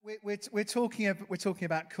we're talking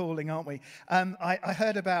about calling, aren't we? I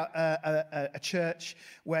heard about a church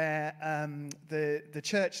where the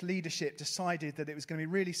church leadership decided that it was going to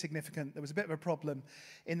be really significant. There was a bit of a problem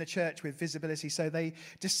in the church with visibility, so they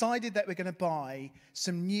decided that we're going to buy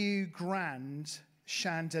some new grand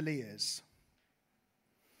chandeliers.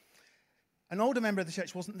 An older member of the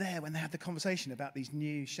church wasn't there when they had the conversation about these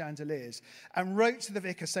new chandeliers and wrote to the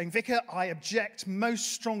vicar saying, "Vicar, I object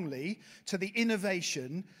most strongly to the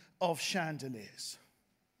innovation of chandeliers.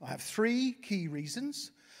 I have 3 key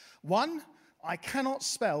reasons. 1, I cannot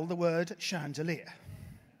spell the word chandelier.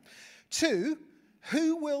 2,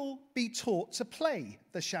 who will be taught to play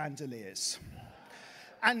the chandeliers?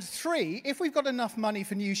 And 3, if we've got enough money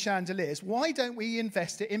for new chandeliers, why don't we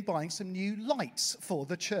invest it in buying some new lights for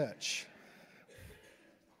the church?"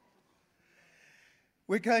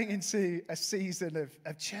 We're going into a season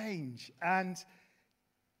of change, and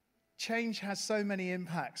change has so many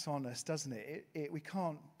impacts on us, doesn't it? We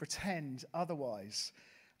can't pretend otherwise.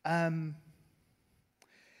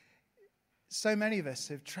 So many of us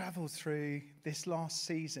have travelled through this last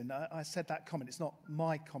season. I said that comment. It's not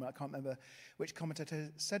my comment. I can't remember which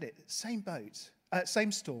commentator said it. Same boat,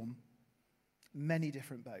 same storm, many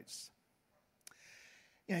different boats.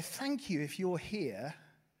 Thank you if you're here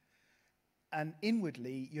and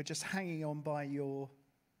inwardly you're just hanging on by your,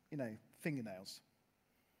 fingernails.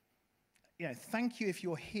 Thank you if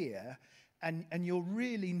you're here and you're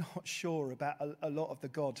really not sure about a lot of the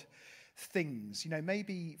God things.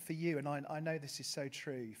 Maybe for you, and I know this is so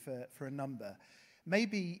true for a number,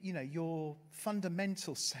 maybe, your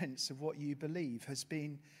fundamental sense of what you believe has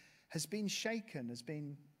been shaken,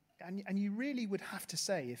 and you really would have to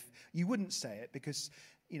say, if you wouldn't say it because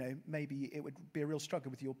maybe it would be a real struggle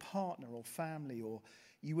with your partner or family, or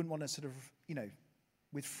you wouldn't want to sort of,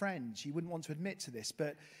 with friends, you wouldn't want to admit to this,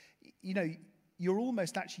 but, you're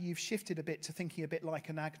almost actually, you've shifted a bit to thinking a bit like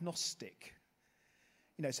an agnostic.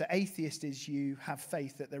 So atheist is you have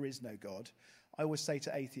faith that there is no God. I always say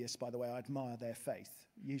to atheists, by the way, I admire their faith.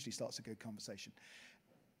 It usually starts a good conversation.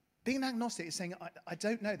 Being an agnostic is saying, I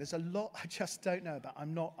don't know. There's a lot I just don't know about.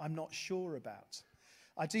 I'm not sure about.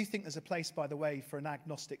 I do think there's a place, by the way, for an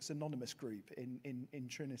Agnostics Anonymous group in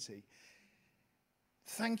Trinity.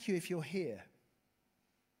 Thank you if you're here.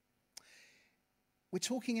 We're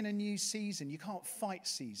talking in a new season. You can't fight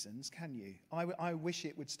seasons, can you? I wish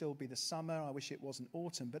it would still be the summer. I wish it wasn't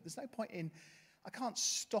autumn. But there's no point in, I can't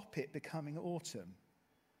stop it becoming autumn.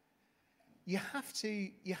 You have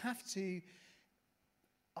to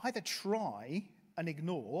either try and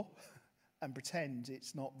ignore and pretend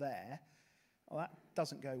it's not there. Well, that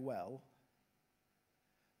doesn't go well.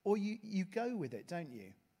 Or you go with it, don't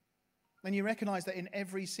you? And you recognize that in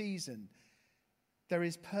every season there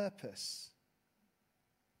is purpose.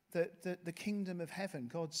 That the kingdom of heaven,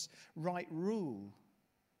 God's right rule,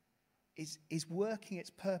 is working its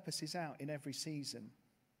purposes out in every season.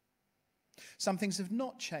 Some things have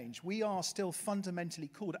not changed. We are still fundamentally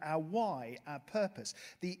called, our why, our purpose.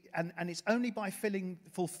 And it's only by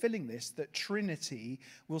fulfilling this that Trinity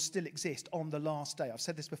will still exist on the last day. I've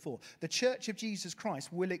said this before. The Church of Jesus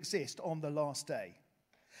Christ will exist on the last day.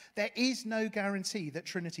 There is no guarantee that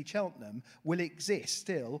Trinity Cheltenham will exist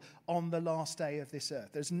still on the last day of this earth.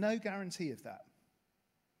 There's no guarantee of that.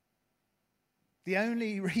 The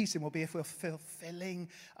only reason will be if we're fulfilling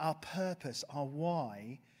our purpose, our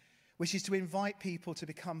why, which is to invite people to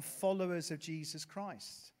become followers of Jesus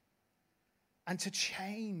Christ and to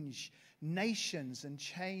change nations and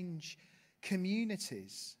change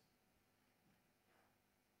communities.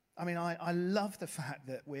 I mean, I love the fact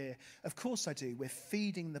that of course I do, we're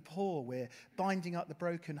feeding the poor, we're binding up the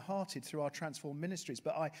brokenhearted through our Transform ministries,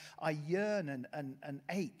 but I yearn and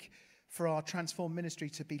ache for our Transform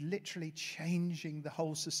ministry to be literally changing the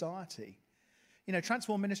whole society.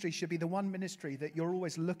 Transform ministry should be the one ministry that you're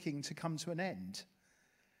always looking to come to an end,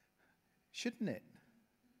 shouldn't it?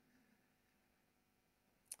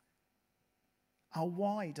 Our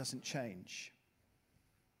why doesn't change.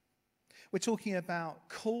 We're talking about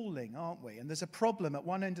calling, aren't we? And there's a problem at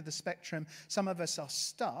one end of the spectrum. Some of us are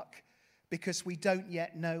stuck because we don't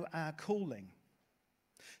yet know our calling.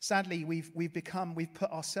 Sadly, we've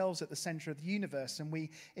put ourselves at the center of the universe, and we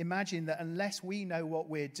imagine that unless we know what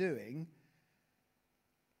we're doing,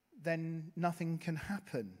 then nothing can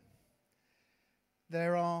happen.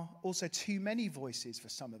 There are also too many voices for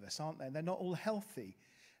some of us, aren't there? They're not all healthy.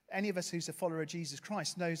 Any of us who's a follower of Jesus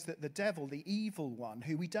Christ knows that the devil, the evil one,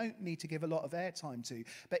 who we don't need to give a lot of airtime to,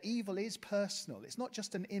 but evil is personal. It's not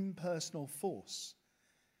just an impersonal force.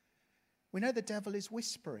 We know the devil is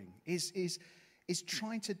whispering, is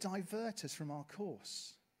trying to divert us from our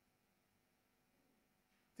course.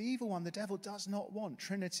 The evil one, the devil, does not want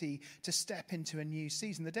Trinity to step into a new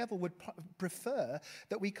season. The devil would prefer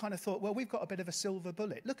that we kind of thought, well, we've got a bit of a silver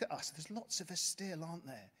bullet. Look at us. There's lots of us still, aren't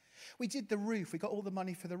there? We did the roof. We got all the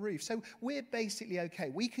money for the roof. So we're basically okay.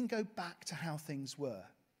 We can go back to how things were.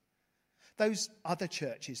 Those other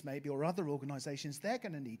churches maybe or other organisations, they're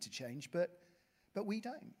going to need to change, but we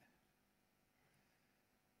don't.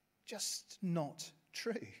 Just not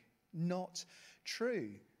true. Not true.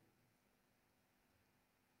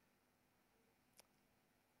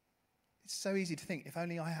 It's so easy to think, if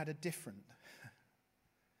only I had a different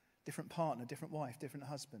partner, different wife, different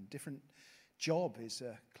husband, different job is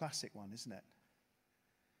a classic one, isn't it?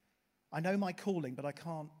 I know my calling, but I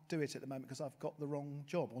can't do it at the moment because I've got the wrong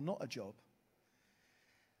job or not a job.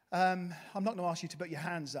 I'm not going to ask you to put your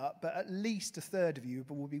hands up, but at least a third of you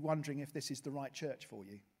will be wondering if this is the right church for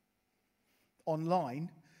you. Online,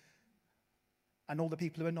 and all the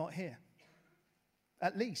people who are not here.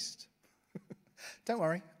 At least. Don't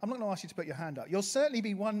worry, I'm not going to ask you to put your hand up. You'll certainly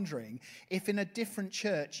be wondering if in a different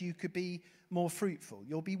church you could be more fruitful.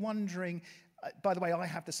 You'll be wondering, by the way, I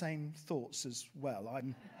have the same thoughts as well.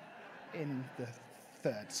 I'm in the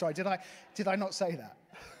third. Sorry, did I not say that?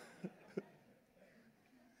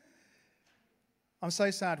 I'm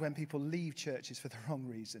so sad when people leave churches for the wrong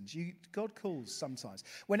reasons. God calls sometimes.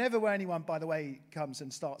 Whenever anyone, by the way, comes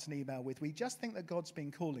and starts an email with, we just think that God's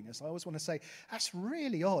been calling us, I always want to say, that's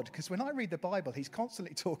really odd, because when I read the Bible, he's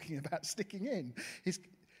constantly talking about sticking in.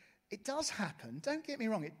 It does happen. Don't get me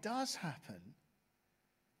wrong, it does happen.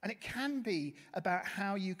 And it can be about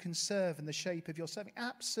how you can serve and the shape of your serving.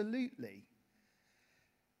 Absolutely.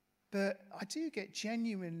 But I do get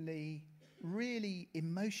genuinely really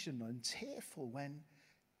emotional and tearful when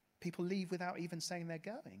people leave without even saying they're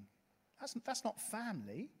going. That's not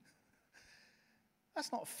family.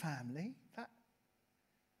 That's not family.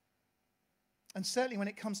 And certainly when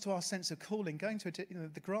it comes to our sense of calling, going to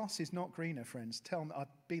the grass is not greener, friends. Tell me, I've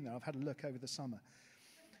been there. I've had a look over the summer.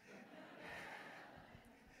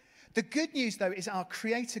 The good news, though, is our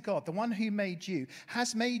Creator God, the one who made you,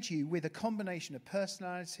 has made you with a combination of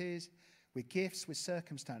personalities, with gifts, with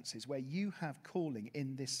circumstances, where you have calling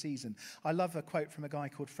in this season. I love a quote from a guy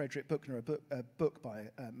called Frederick Buechner, a book by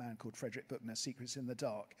a man called Frederick Buechner, Secrets in the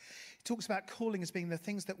Dark. He talks about calling as being the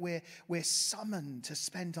things that we're summoned to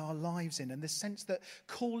spend our lives in, and the sense that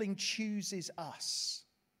calling chooses us.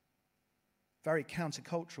 Very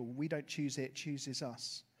countercultural. We don't choose it, it chooses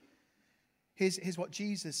us. Here's what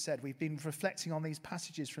Jesus said. We've been reflecting on these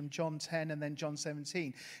passages from John 10 and then John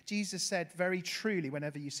 17. Jesus said, very truly,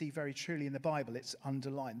 whenever you see very truly in the Bible, it's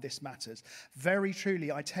underlined, this matters. Very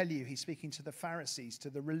truly, I tell you, he's speaking to the Pharisees,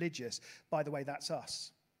 to the religious. By the way, that's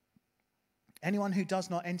us. Anyone who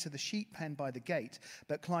does not enter the sheep pen by the gate,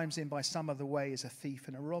 but climbs in by some other way is a thief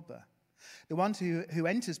and a robber. The one who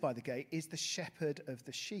enters by the gate is the shepherd of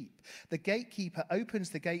the sheep. The gatekeeper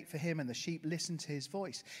opens the gate for him, and the sheep listen to his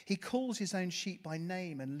voice. He calls his own sheep by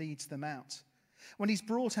name and leads them out. When he's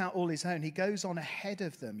brought out all his own, he goes on ahead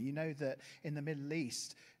of them. You know that in the Middle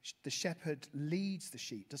East, the shepherd leads the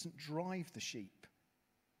sheep, doesn't drive the sheep.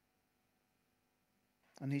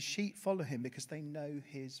 And his sheep follow him because they know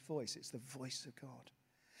his voice. It's the voice of God.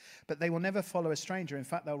 But they will never follow a stranger. In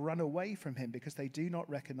fact, they'll run away from him because they do not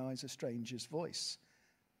recognize a stranger's voice.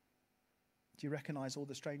 Do you recognize all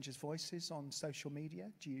the strangers' voices on social media?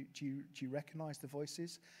 Do you recognize the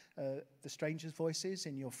voices, the strangers' voices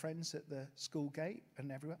in your friends at the school gate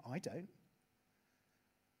and everywhere? I don't.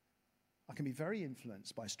 I can be very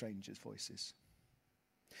influenced by strangers' voices.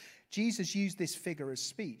 Jesus used this figure of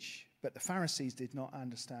speech, but the Pharisees did not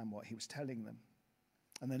understand what he was telling them.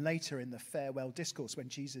 And then later in the farewell discourse, when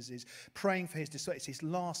Jesus is praying for his disciples, it's his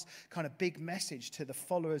last kind of big message to the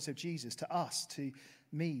followers of Jesus, to us, to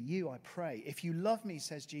me, you, I pray. If you love me,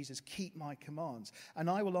 says Jesus, keep my commands. And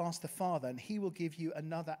I will ask the Father, and he will give you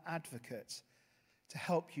another advocate to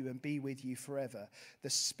help you and be with you forever, the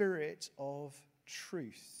Spirit of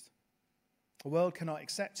truth. The world cannot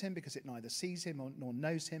accept him because it neither sees him nor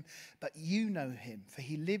knows him, but you know him, for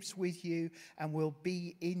he lives with you and will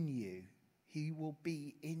be in you. He will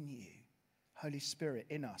be in you. Holy Spirit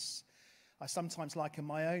in us. I sometimes liken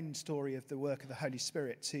my own story of the work of the Holy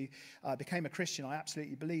Spirit to became a Christian. I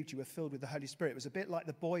absolutely believed you were filled with the Holy Spirit. It was a bit like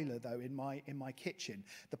the boiler, though, in my kitchen.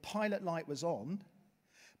 The pilot light was on,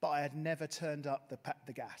 but I had never turned up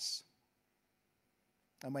the gas.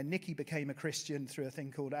 And when Nikki became a Christian through a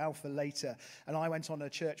thing called Alpha later, and I went on a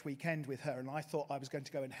church weekend with her, and I thought I was going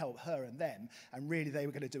to go and help her and them, and really they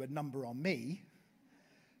were going to do a number on me,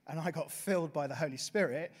 and I got filled by the Holy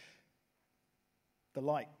Spirit, the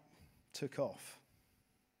light took off.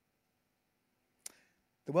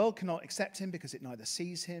 The world cannot accept him because it neither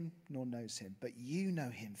sees him nor knows him. But you know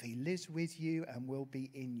him, for he lives with you and will be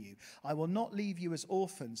in you. I will not leave you as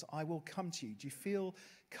orphans. I will come to you. Do you feel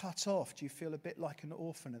cut off? Do you feel a bit like an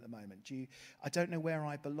orphan at the moment? I don't know where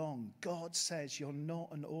I belong. God says you're not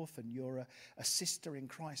an orphan. You're a sister in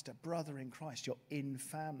Christ, a brother in Christ. You're in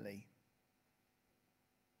family.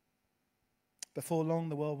 Before long,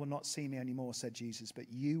 the world will not see me anymore, said Jesus, but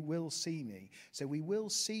you will see me. So we will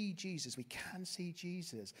see Jesus. We can see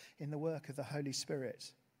Jesus in the work of the Holy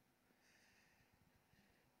Spirit.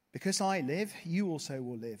 Because I live, you also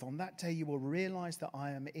will live. On that day, you will realize that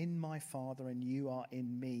I am in my Father and you are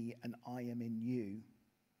in me and I am in you.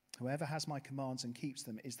 Whoever has my commands and keeps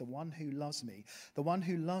them is the one who loves me. The one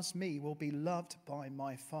who loves me will be loved by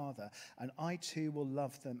my Father, and I too will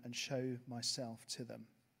love them and show myself to them.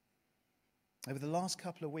 Over the last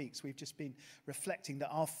couple of weeks, we've just been reflecting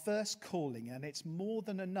that our first calling, and it's more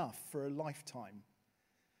than enough for a lifetime.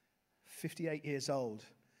 58 years old,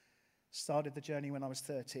 started the journey when I was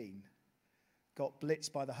 13, got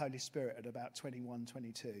blitzed by the Holy Spirit at about 21,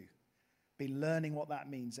 22. Been learning what that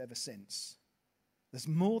means ever since. There's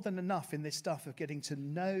more than enough in this stuff of getting to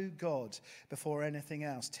know God before anything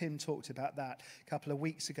else. Tim talked about that a couple of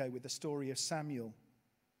weeks ago with the story of Samuel.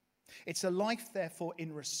 It's a life, therefore,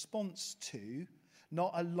 in response to,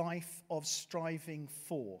 not a life of striving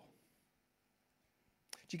for.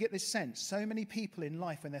 Do you get this sense? So many people in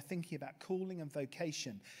life, when they're thinking about calling and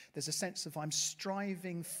vocation, there's a sense of I'm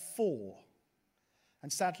striving for.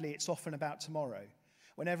 And sadly, it's often about tomorrow.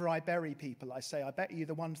 Whenever I bury people, I say, I bet you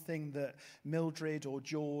the one thing that Mildred or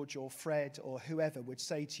George or Fred or whoever would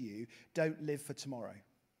say to you, don't live for tomorrow.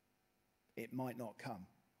 It might not come.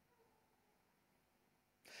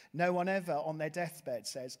 No one ever on their deathbed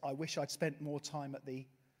says, I wish I'd spent more time at the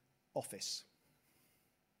office.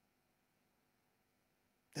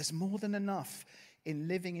 There's more than enough in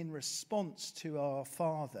living in response to our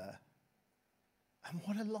Father. And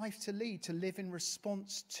what a life to lead, to live in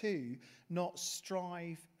response to, not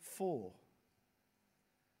strive for.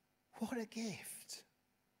 What a gift.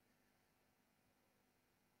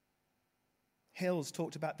 Hills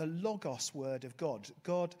talked about the Logos word of God.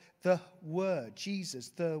 God, the Word, Jesus,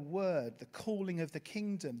 the Word, the calling of the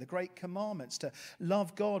kingdom, the great commandments to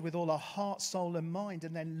love God with all our heart, soul and mind,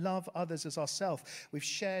 and then love others as ourselves. We've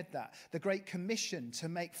shared that. The Great Commission to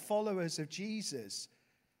make followers of Jesus,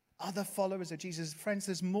 other followers of Jesus. Friends,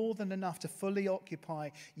 there's more than enough to fully occupy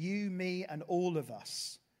you, me, and all of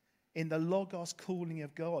us in the Logos calling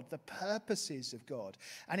of God, the purposes of God.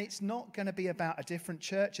 And it's not going to be about a different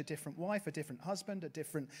church, a different wife, a different husband, a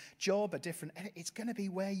different job, it's going to be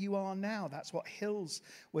where you are now. That's what Hills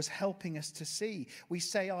was helping us to see. We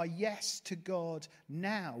say our yes to God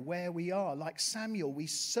now, where we are. Like Samuel, we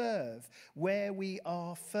serve where we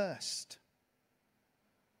are first.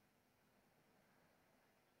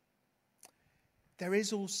 There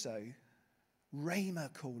is also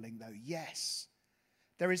Rhema calling, though, yes.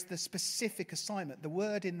 There is the specific assignment. The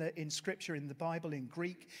word in Scripture, in the Bible, in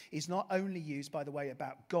Greek, is not only used, by the way,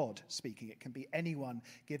 about God speaking. It can be anyone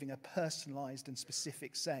giving a personalized and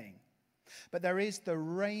specific saying. But there is the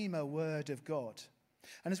Rhema word of God.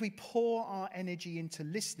 And as we pour our energy into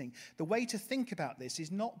listening, the way to think about this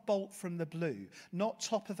is not bolt from the blue, not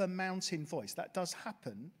top of a mountain voice. That does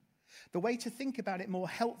happen. The way to think about it more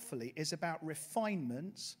helpfully is about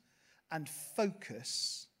refinement and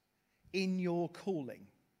focus in your calling.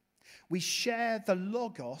 We share the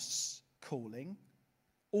Logos calling,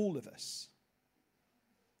 all of us.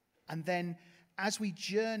 And then as we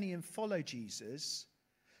journey and follow Jesus,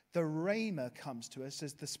 the Rhema comes to us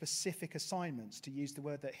as the specific assignments, to use the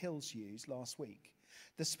word that Hills used last week.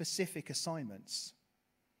 The specific assignments.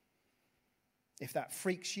 If that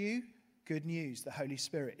freaks you, good news, the Holy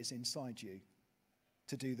Spirit is inside you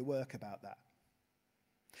to do the work about that.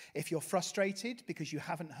 If you're frustrated because you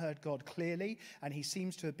haven't heard God clearly and he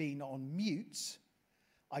seems to have been on mute,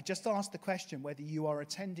 I just asked the question whether you are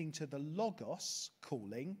attending to the Logos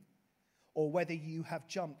calling or whether you have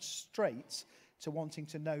jumped straight to wanting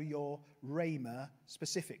to know your Rhema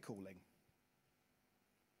specific calling.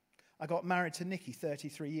 I got married to Nikki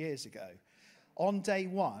 33 years ago. On day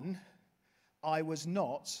one, I was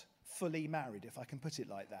not fully married, if I can put it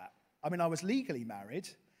like that. I mean, I was legally married,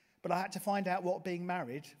 but I had to find out what being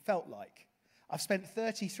married felt like. I've spent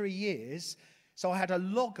 33 years, so I had a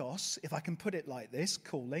Logos, if I can put it like this,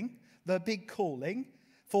 calling, the big calling,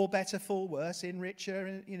 for better, for worse, in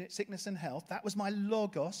richer, sickness and health. That was my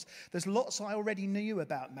Logos. There's lots I already knew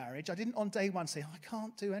about marriage. I didn't on day one say, I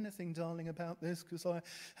can't do anything, darling, about this because I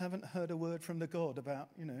haven't heard a word from the God about,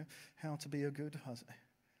 how to be a good husband.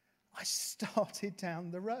 I started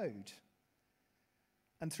down the road.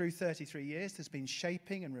 And through 33 years, there's been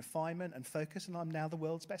shaping and refinement and focus, and I'm now the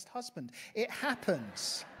world's best husband. It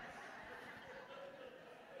happens.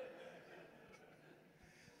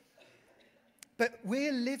 But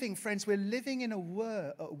we're living, friends, we're living in a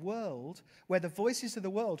world where the voices of the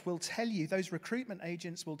world will tell you, those recruitment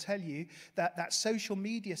agents will tell you that social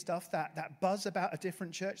media stuff, that buzz about a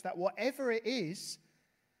different church, that whatever it is,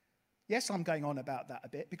 yes, I'm going on about that a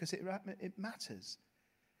bit because it matters.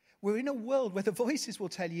 We're in a world where the voices will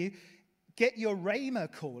tell you, get your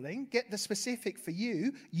Rhema calling, get the specific for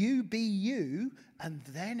you, you be you, and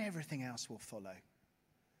then everything else will follow.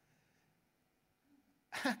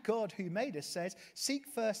 Our God who made us says, seek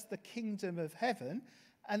first the kingdom of heaven,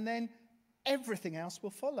 and then everything else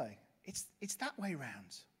will follow. It's that way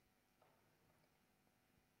round.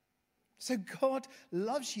 So God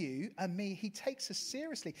loves you and me. He takes us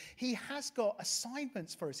seriously. He has got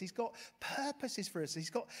assignments for us. He's got purposes for us.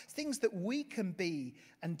 He's got things that we can be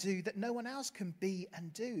and do that no one else can be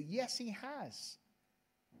and do. Yes, he has.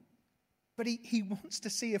 But he wants to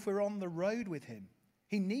see if we're on the road with him.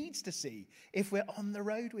 He needs to see if we're on the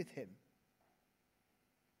road with him.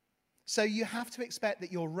 So you have to expect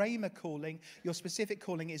that your Rhema calling, your specific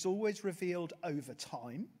calling, is always revealed over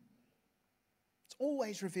time. It's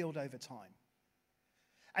always revealed over time.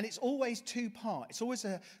 And it's always two-part. It's always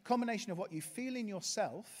a combination of what you feel in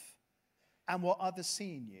yourself and what others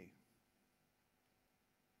see in you.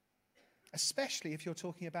 Especially if you're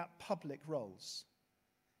talking about public roles.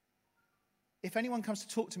 If anyone comes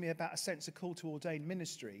to talk to me about a sense of call to ordained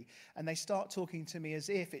ministry, and they start talking to me as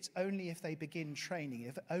if it's only if they begin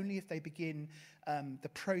training, only if they begin the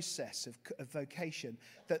process of vocation,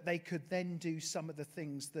 that they could then do some of the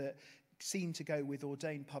things that seem to go with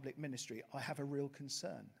ordained public ministry, I have a real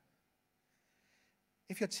concern.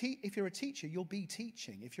 If you're a teacher, you'll be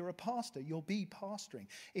teaching. If you're a pastor, you'll be pastoring.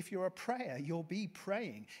 If you're a prayer, you'll be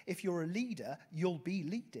praying. If you're a leader, you'll be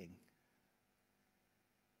leading.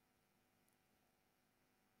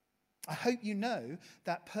 I hope you know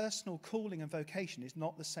that personal calling and vocation is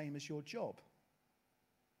not the same as your job.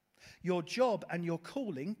 Your job and your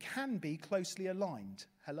calling can be closely aligned.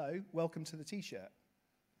 Hello, welcome to the t-shirt.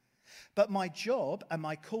 But my job and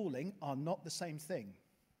my calling are not the same thing.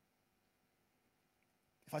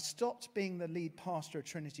 If I stopped being the lead pastor of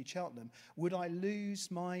Trinity Cheltenham, would I lose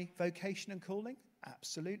my vocation and calling?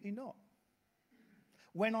 Absolutely not.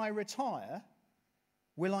 When I retire,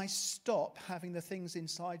 will I stop having the things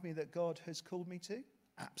inside me that God has called me to?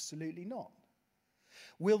 Absolutely not.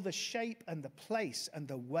 Will the shape and the place and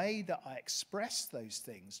the way that I express those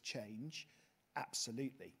things change?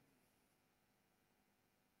 Absolutely.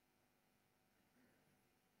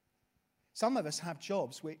 Some of us have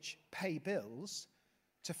jobs which pay bills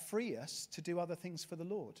to free us to do other things for the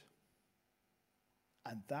Lord.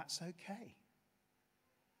 And that's okay.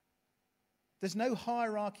 There's no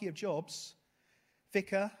hierarchy of jobs.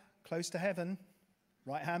 Vicar, close to heaven,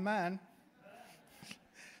 right-hand man.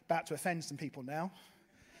 About to offend some people now.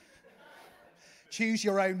 Choose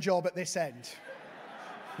your own job at this end.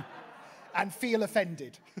 And feel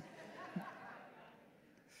offended.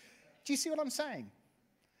 Do you see what I'm saying?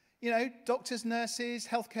 You know, doctors, nurses,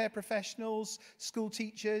 healthcare professionals, school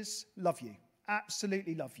teachers, love you.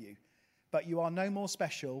 Absolutely love you. But you are no more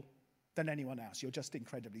special than anyone else. You're just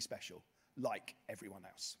incredibly special, like everyone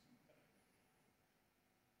else.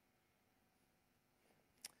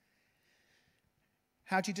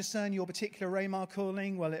 How do you discern your particular Rhema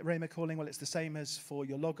calling? Well, it's the same as for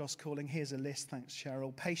your Logos calling. Here's a list. Thanks,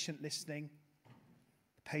 Cheryl. Patient listening.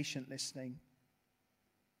 Patient listening.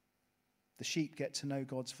 The sheep get to know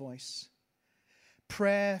God's voice.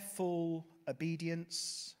 Prayerful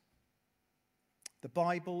obedience. The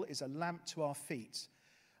Bible is a lamp to our feet.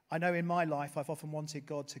 I know in my life I've often wanted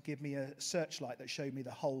God to give me a searchlight that showed me the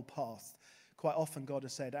whole path. Quite often God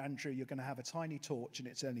has said, Andrew, you're going to have a tiny torch and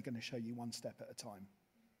it's only going to show you one step at a time.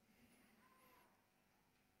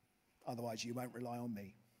 Otherwise you won't rely on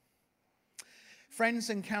me. Friends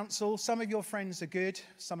and counsel. Some of your friends are good,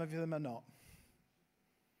 some of them are not.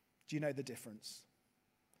 Do you know the difference?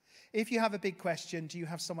 If you have a big question, do you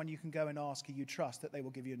have someone you can go and ask who you trust that they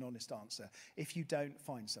will give you an honest answer? If you don't,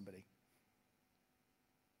 find somebody.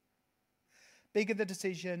 Bigger the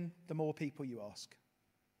decision, the more people you ask.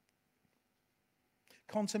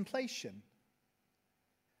 Contemplation.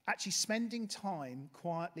 Actually spending time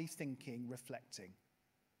quietly thinking, reflecting.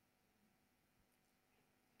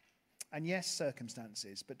 And yes,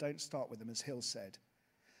 circumstances, but don't start with them, as Hill said.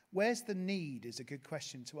 Where's the need is a good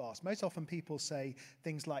question to ask. Most often people say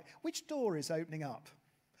things like, which door is opening up?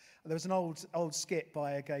 There was an old skit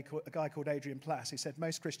by a guy called Adrian Plass who said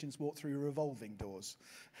most Christians walk through revolving doors.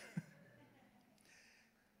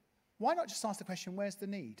 why not just ask the question, where's the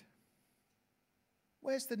need?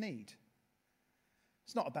 Where's the need?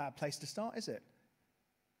 It's not a bad place to start, is it?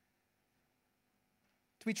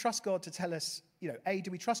 Do we trust God to tell us,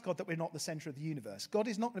 do we trust God that we're not the center of the universe? God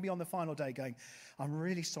is not going to be on the final day going, I'm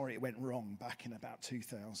really sorry it went wrong back in about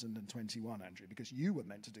 2021, Andrew, because you were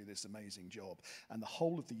meant to do this amazing job and the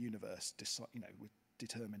whole of the universe was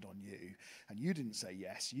determined on you and you didn't say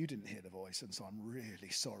yes, you didn't hear the voice, and so I'm really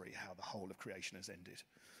sorry how the whole of creation has ended.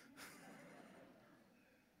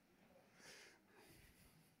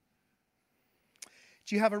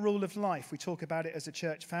 Do you have a rule of life? We talk about it as a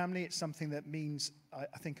church family. It's something that means,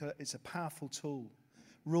 I think it's a powerful tool.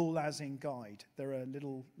 Rule as in guide. There are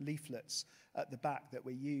little leaflets at the back that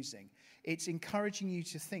we're using. It's encouraging you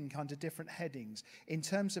to think under different headings. In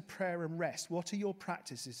terms of prayer and rest, what are your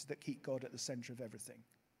practices that keep God at the center of everything?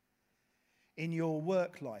 In your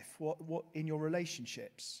work life, what in your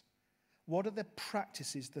relationships? What are the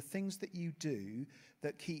practices, the things that you do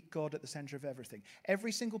that keep God at the center of everything?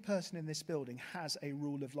 Every single person in this building has a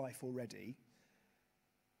rule of life already.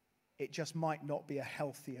 It just might not be a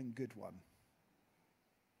healthy and good one.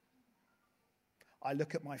 I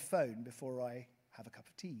look at my phone before I have a cup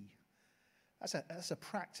of tea. That's a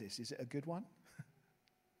practice. Is it a good one?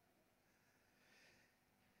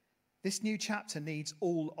 This new chapter needs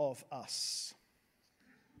all of us.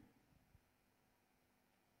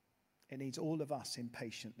 It needs all of us in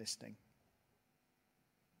patient listening.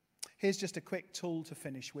 Here's just a quick tool to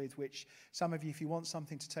finish with, which some of you, if you want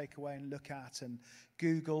something to take away and look at and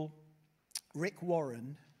Google, Rick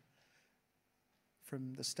Warren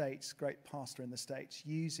from the States, great pastor in the States,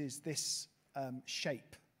 uses this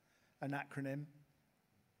SHAPE, an acronym,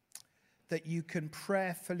 that you can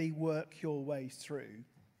prayerfully work your way through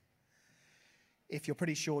if you're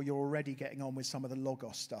pretty sure you're already getting on with some of the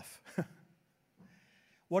Logos stuff.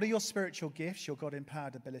 What are your spiritual gifts, your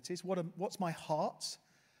God-empowered abilities? What's my heart?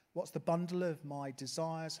 What's the bundle of my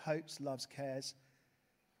desires, hopes, loves, cares?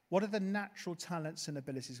 What are the natural talents and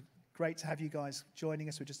abilities? Great to have you guys joining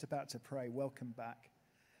us. We're just about to pray. Welcome back.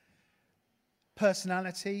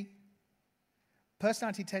 Personality.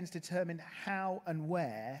 Personality tends to determine how and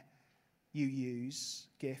where you use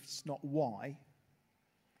gifts, not why.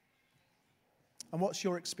 And what's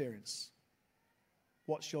your experience?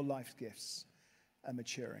 What's your life gifts? And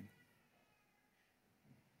maturing.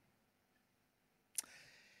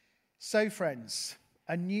 So, friends,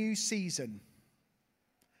 a new season.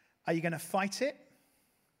 Are you going to fight it?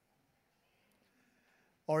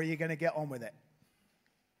 Or are you going to get on with it?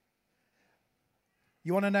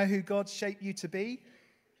 You want to know who God's shaped you to be?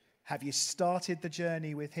 Have you started the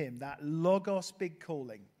journey with him? That Logos big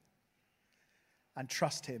calling. And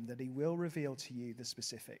trust him that he will reveal to you the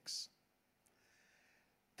specifics.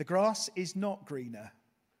 The grass is not greener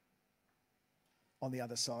on the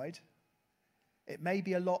other side. It may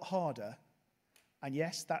be a lot harder. And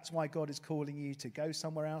yes, that's why God is calling you to go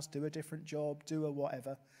somewhere else, do a different job, do a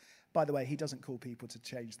whatever. By the way, he doesn't call people to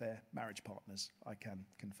change their marriage partners, I can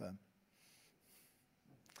confirm.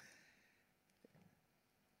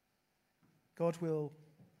 God will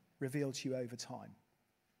reveal to you over time.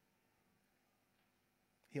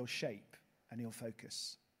 He'll shape and he'll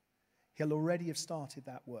focus. He'll already have started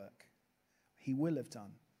that work. He will have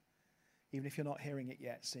done. Even if you're not hearing it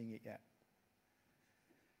yet, seeing it yet.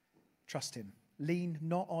 Trust him. Lean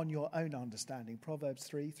not on your own understanding. Proverbs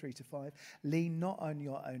 3:3-5. Lean not on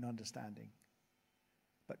your own understanding,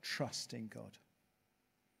 but trust in God.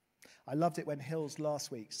 I loved it when Hills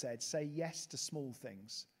last week said, say yes to small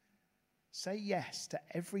things. Say yes to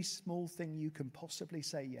every small thing you can possibly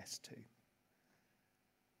say yes to.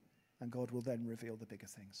 And God will then reveal the bigger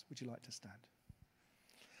things. Would you like to stand?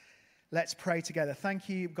 Let's pray together. Thank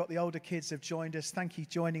you. We've got the older kids have joined us. Thank you for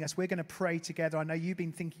joining us. We're going to pray together. I know you've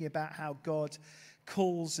been thinking about how God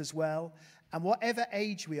calls as well. And whatever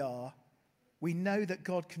age we are, we know that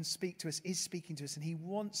God can speak to us, is speaking to us, and he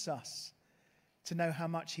wants us to know how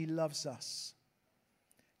much he loves us.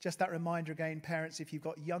 Just that reminder again, parents, if you've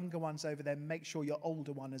got younger ones over there, make sure your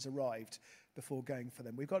older one has arrived before going for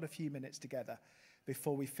them. We've got a few minutes together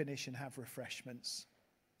before we finish and have refreshments.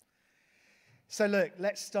 So look,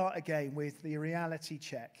 let's start again with the reality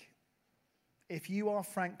check. If you are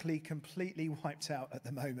frankly completely wiped out at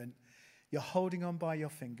the moment, you're holding on by your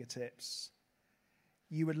fingertips,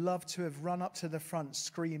 you would love to have run up to the front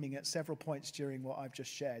screaming at several points during what I've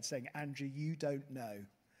just shared, saying, Andrew, you don't know.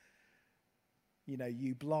 You know,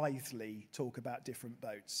 you blithely talk about different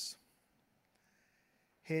boats.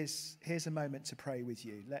 Here's a moment to pray with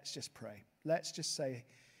you. Let's just pray. Let's just say,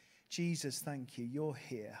 Jesus, thank you. You're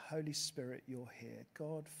here. Holy Spirit, you're here.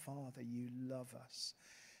 God, Father, you love us.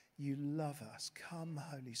 You love us. Come,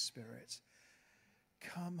 Holy Spirit.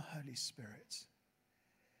 Come, Holy Spirit.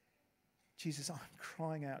 Jesus, I'm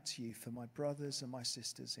crying out to you for my brothers and my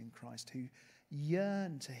sisters in Christ who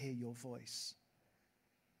yearn to hear your voice.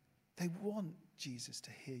 They want, Jesus,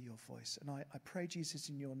 to hear your voice. And I pray, Jesus,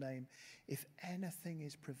 in your name, if anything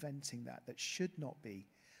is preventing that should not be,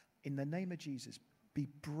 in the name of Jesus, be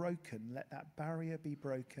broken. Let that barrier be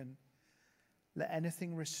broken. Let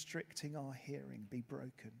anything restricting our hearing be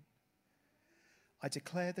broken. I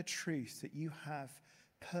declare the truth that you have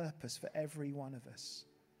purpose for every one of us.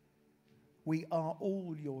 We are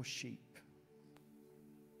all your sheep.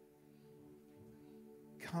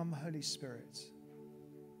 Come, Holy Spirit.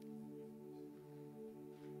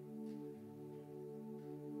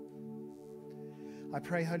 I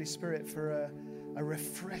pray, Holy Spirit, for a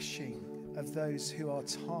refreshing of those who are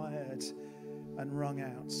tired and wrung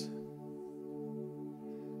out.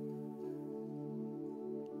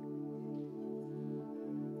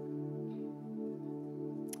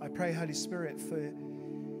 I pray, Holy Spirit, for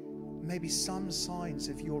maybe some signs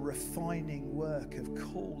of your refining work of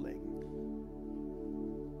calling.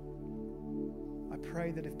 I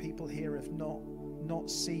pray that if people here have not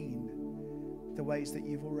seen the ways that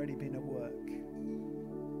you've already been at work,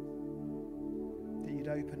 that you'd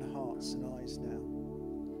open hearts and eyes now.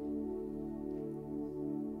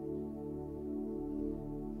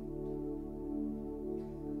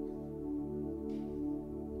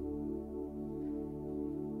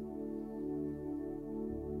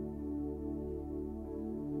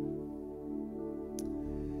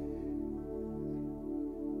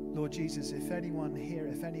 Lord Jesus, if anyone here,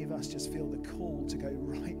 if any of us just feel the call to go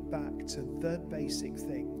right back to the basic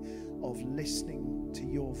thing of listening to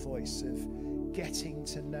your voice, of getting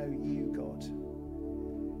to know you, God.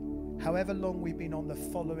 However long we've been on the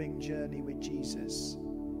following journey with Jesus,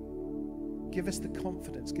 give us the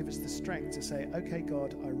confidence, give us the strength to say, okay,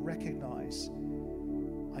 God, I recognize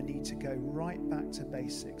I need to go right back to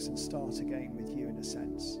basics and start again with you in a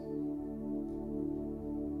sense.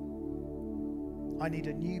 I need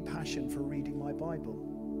a new passion for reading my Bible.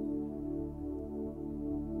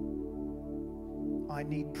 I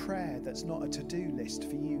need prayer that's not a to-do list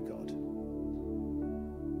for you, God.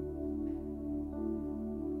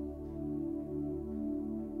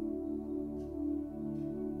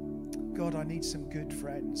 God, I need some good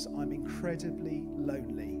friends. I'm incredibly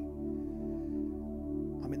lonely.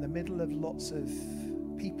 I'm in the middle of lots of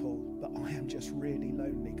people, but I am just really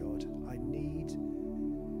lonely, God. I need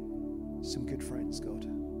some good friends, God,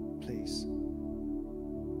 please.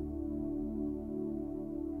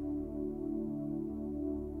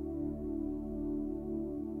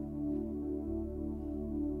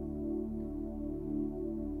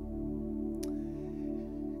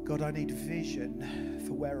 God, I need vision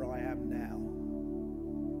for where I am now.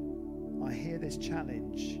 I hear this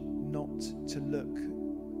challenge not to look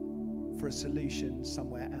for a solution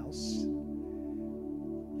somewhere else,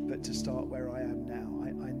 but to start where I am now.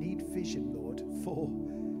 I need vision, Lord, for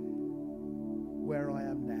where I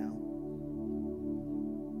am now,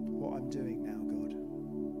 what I'm doing now, God.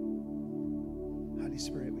 Holy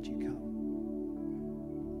Spirit, would you come?